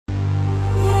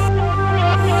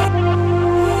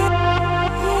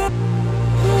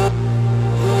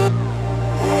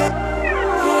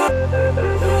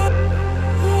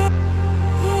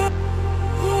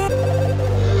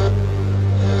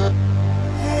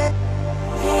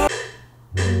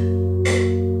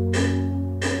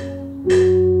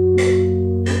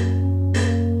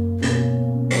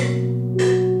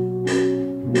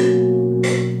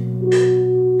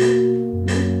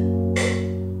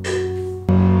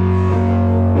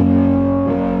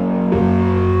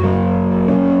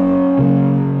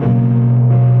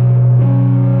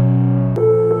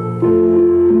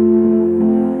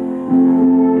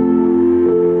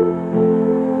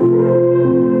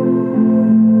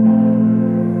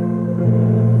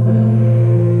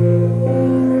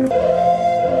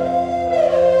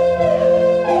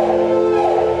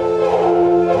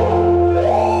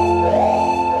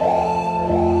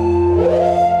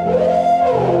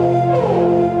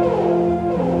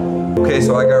Okay,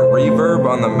 so I got reverb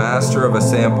on the master of a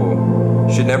sample.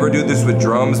 Should never do this with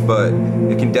drums, but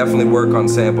it can definitely work on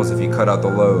samples if you cut out the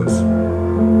lows.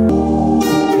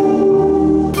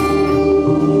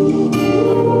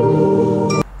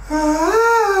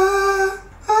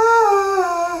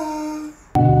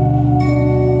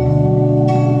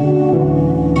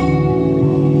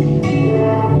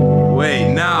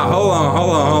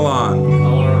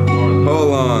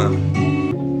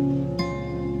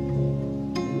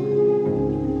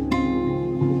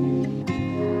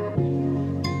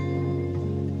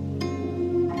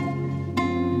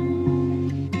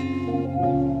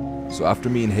 So after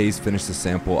me and Haze finished the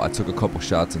sample, I took a couple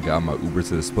shots and got my Uber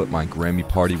to the Splitmind Grammy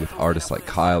party with artists like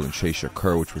Kyle and Shay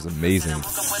Shakur, which was amazing.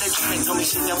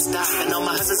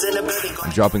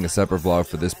 I'm dropping a separate vlog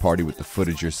for this party with the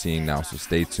footage you're seeing now, so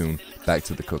stay tuned. Back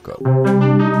to the Cookup.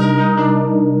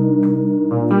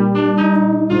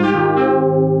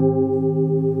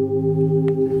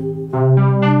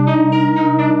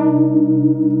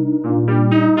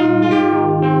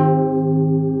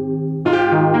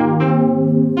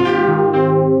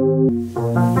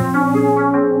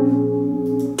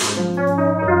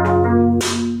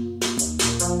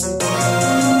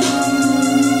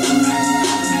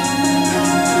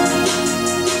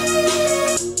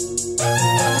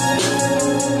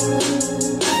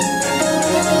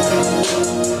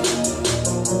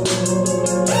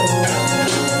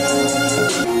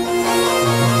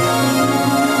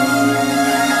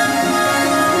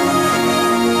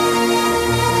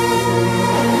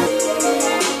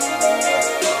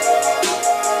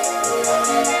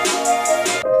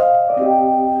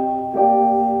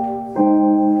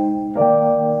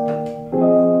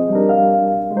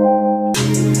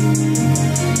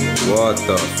 What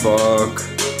the fuck?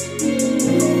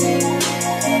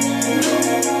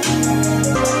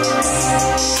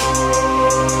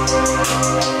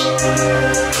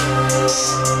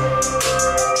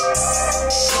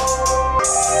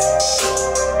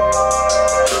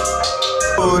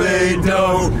 Oh, they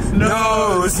don't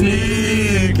know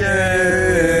sneaking.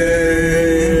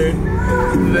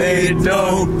 They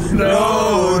don't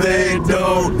know, they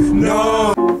don't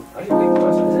know.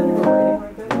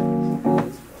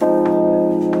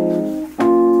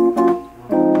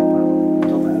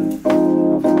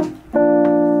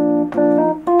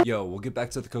 Yo, we'll get back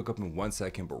to the Cookup in 1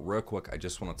 second, but real quick, I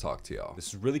just want to talk to y'all. This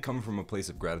is really coming from a place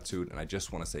of gratitude, and I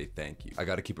just want to say thank you. I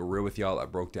gotta keep it real with y'all. I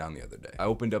broke down the other day. I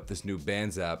opened up this new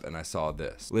Bands app, and I saw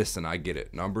this. Listen, I get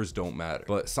it. Numbers don't matter.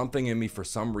 But something in me, for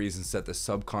some reason, set the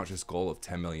subconscious goal of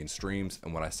 10 million streams,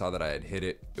 and when I saw that I had hit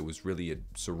it, it was really a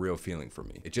surreal feeling for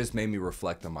me. It just made me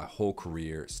reflect on my whole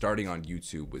career, starting on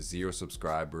YouTube with 0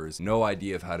 subscribers, no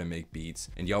idea of how to make beats,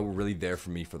 and y'all were really there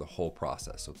for me for the whole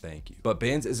process, so thank you. But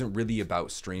Bands isn't really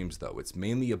about streams, though. It's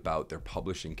mainly about their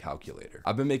publishing calculator.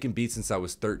 I've been making beats since I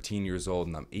was 13 years old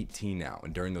and I'm 18 now,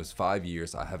 and during those 5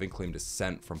 years I haven't claimed a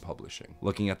cent from publishing.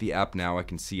 Looking at the app now, I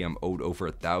can see I'm owed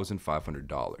over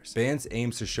 $1,500. Bands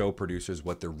aims to show producers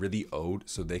what they're really owed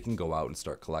so they can go out and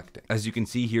start collecting. As you can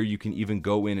see here, you can even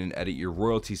go in and edit your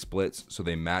royalty splits so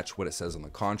they match what it says on the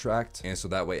contract, and so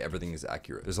that way everything is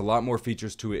accurate. There's a lot more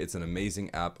features to it. It's an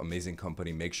amazing app, amazing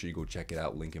company. Make sure you go check it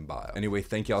out, link in bio. Anyway,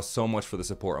 thank y'all so much for the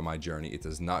support on my journey. It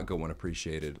does not go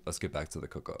unappreciated. Let's get back to the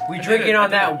Cookup. We drinking on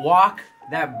that walk,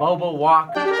 that boba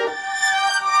walk.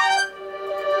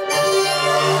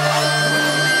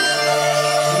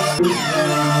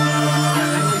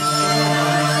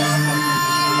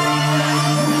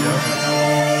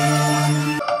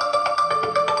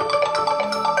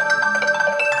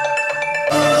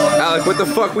 Alec, what the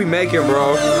fuck we making,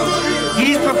 bro?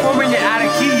 He's performing it out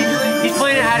of key. He's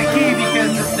playing it out of key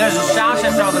because there's a sound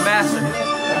sensor on the master.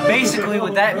 Basically,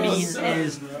 what that means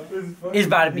is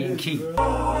about to be in key. Make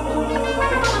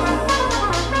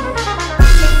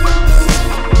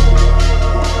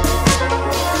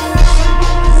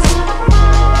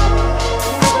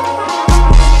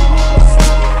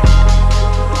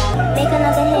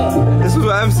another hit. This was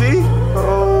MC?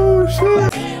 Oh shit.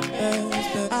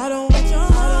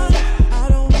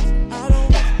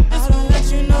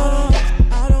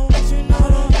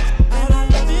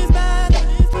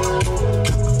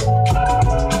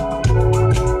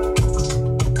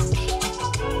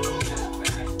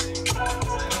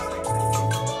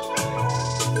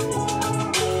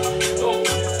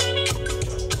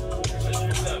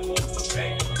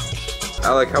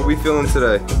 Alec, how we feeling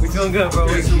today? We feeling good, bro.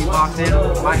 We walked in.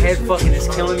 My head fucking is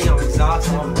killing me. I'm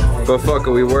exhausted. But fuck,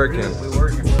 are we working? We're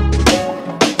working.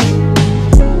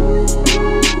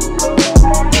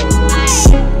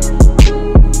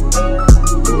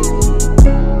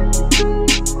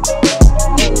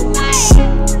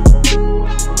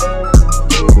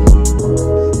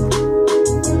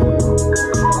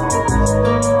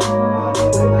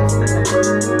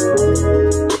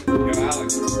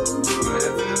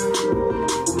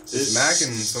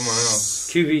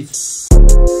 Peace.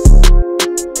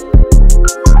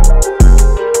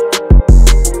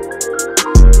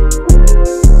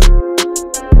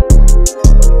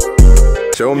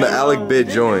 Show him the Alec bit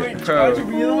joint. Bro,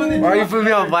 why are you putting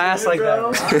me on blast like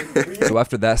that? So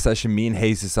after that session, me and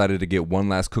Haze decided to get one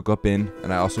last cook up in,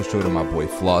 and I also showed him my boy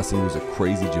Flossie, who's a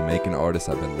crazy Jamaican artist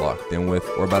I've been locked in with.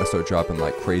 We're about to start dropping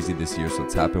like crazy this year, so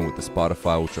tap in with the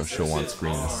Spotify, which I'll show on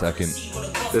screen in a second.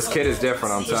 This kid is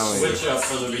different, I'm telling you. Switch up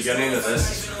from the beginning of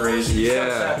this is crazy. Yeah.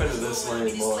 Tap into this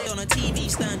lane more. On a TV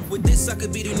stand with this, I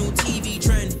could be the new TV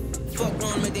trend. Fuck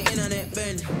on, make the internet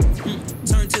bend.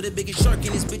 Turn to the biggest shark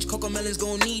in this bitch. Cocomelon's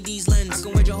gon' need these lens. I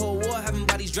can wage a whole war, having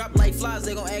bodies drop like flies.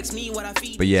 They gon' ask me what I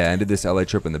feed. But yeah, I ended this LA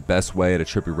trip in the best way at a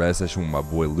Trippie res session with my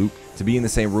boy Luke. To be in the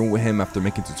same room with him after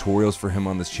making tutorials for him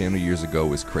on this channel years ago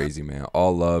was crazy, man.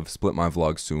 All love. Split my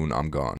vlog soon. I'm gone.